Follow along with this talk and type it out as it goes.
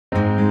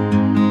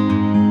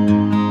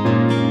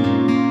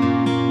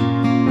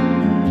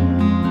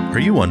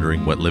you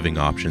wondering what living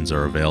options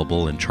are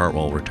available in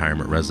Chartwell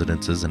retirement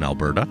residences in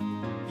Alberta?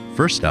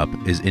 First up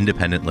is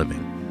independent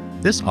living.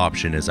 This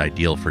option is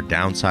ideal for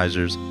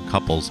downsizers,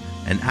 couples,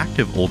 and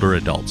active older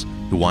adults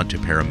who want to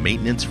pair a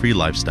maintenance-free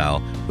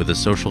lifestyle with a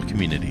social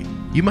community.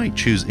 You might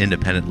choose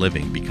independent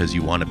living because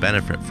you want to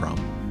benefit from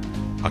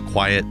a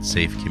quiet,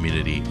 safe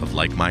community of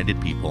like-minded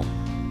people,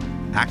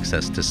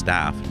 access to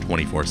staff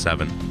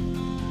 24/7,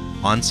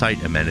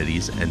 on-site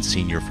amenities and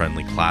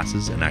senior-friendly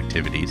classes and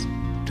activities,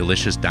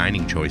 delicious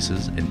dining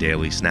choices and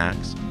daily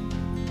snacks,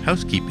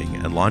 housekeeping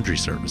and laundry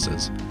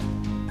services,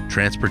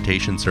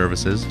 transportation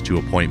services to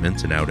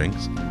appointments and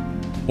outings,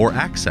 or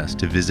access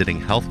to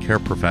visiting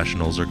healthcare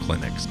professionals or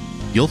clinics.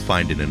 You'll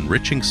find an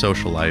enriching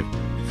social life,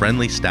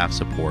 friendly staff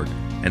support,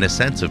 and a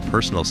sense of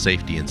personal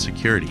safety and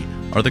security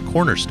are the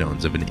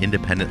cornerstones of an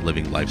independent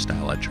living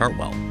lifestyle at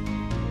Chartwell.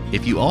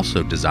 If you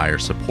also desire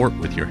support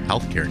with your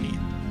healthcare needs,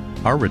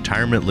 our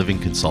retirement living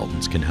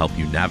consultants can help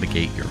you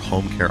navigate your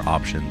home care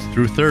options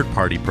through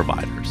third-party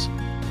providers.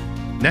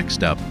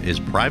 Next up is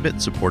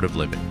private supportive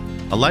living,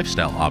 a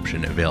lifestyle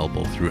option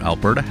available through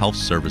Alberta Health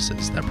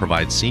Services that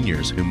provides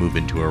seniors who move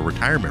into a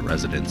retirement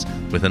residence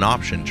with an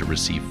option to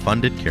receive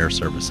funded care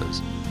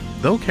services.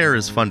 Though care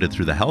is funded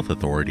through the Health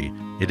Authority,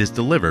 it is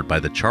delivered by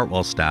the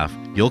Chartwell staff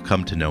you'll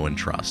come to know and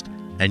trust,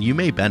 and you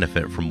may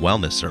benefit from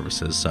wellness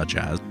services such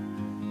as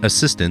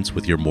assistance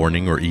with your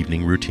morning or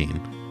evening routine,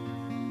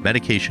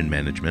 medication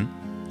management,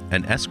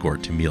 an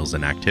escort to meals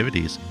and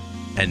activities,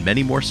 and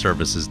many more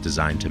services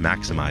designed to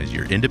maximize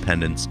your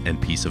independence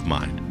and peace of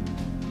mind.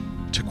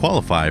 To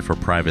qualify for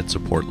private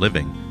support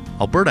living,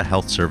 Alberta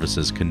Health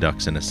Services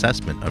conducts an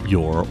assessment of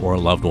your or a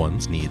loved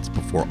one's needs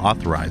before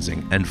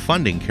authorizing and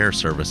funding care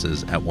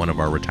services at one of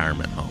our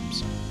retirement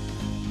homes.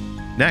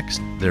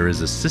 Next, there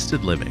is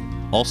assisted living,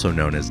 also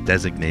known as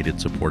designated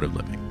supportive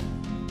living.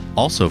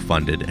 Also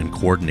funded and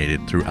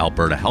coordinated through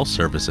Alberta Health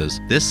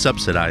Services, this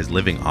subsidized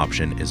living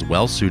option is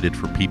well suited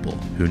for people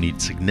who need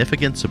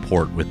significant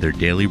support with their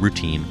daily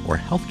routine or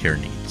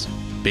healthcare needs.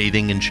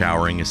 Bathing and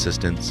showering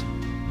assistance,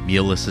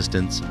 meal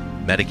assistance,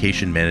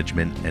 medication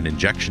management and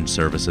injection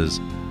services,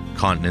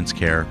 continence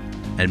care,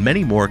 and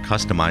many more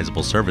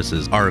customizable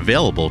services are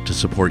available to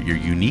support your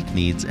unique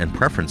needs and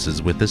preferences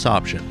with this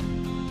option.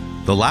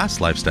 The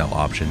last lifestyle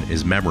option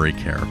is memory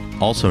care,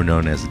 also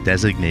known as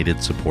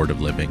Designated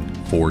Supportive Living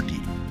 4D.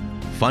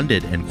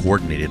 Funded and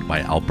coordinated by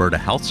Alberta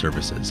Health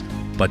Services,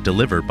 but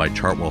delivered by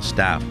Chartwell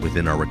staff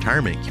within our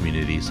retirement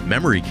communities,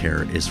 memory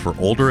care is for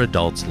older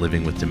adults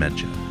living with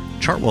dementia.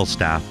 Chartwell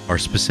staff are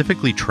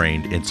specifically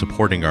trained in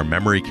supporting our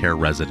memory care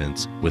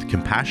residents with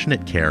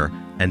compassionate care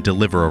and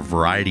deliver a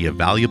variety of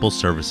valuable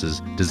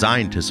services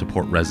designed to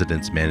support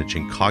residents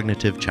managing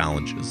cognitive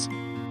challenges.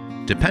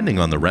 Depending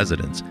on the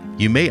residence,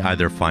 you may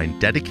either find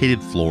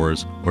dedicated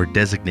floors or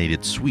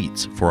designated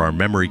suites for our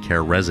memory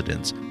care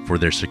residents for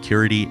their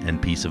security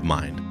and peace of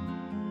mind.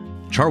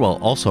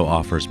 Chartwell also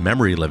offers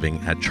memory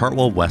living at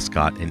Chartwell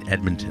Westcott in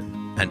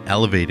Edmonton, an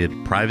elevated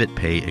private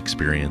pay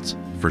experience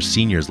for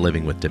seniors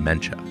living with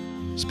dementia.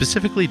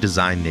 Specifically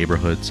designed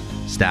neighborhoods,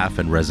 staff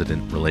and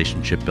resident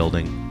relationship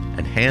building,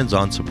 and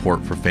hands-on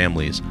support for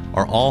families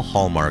are all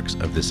hallmarks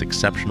of this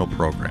exceptional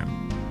program.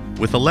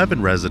 With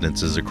 11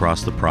 residences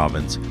across the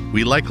province,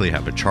 we likely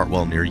have a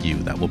Chartwell near you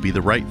that will be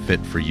the right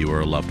fit for you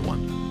or a loved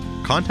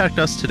one. Contact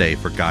us today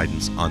for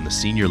guidance on the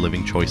senior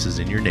living choices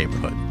in your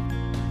neighborhood.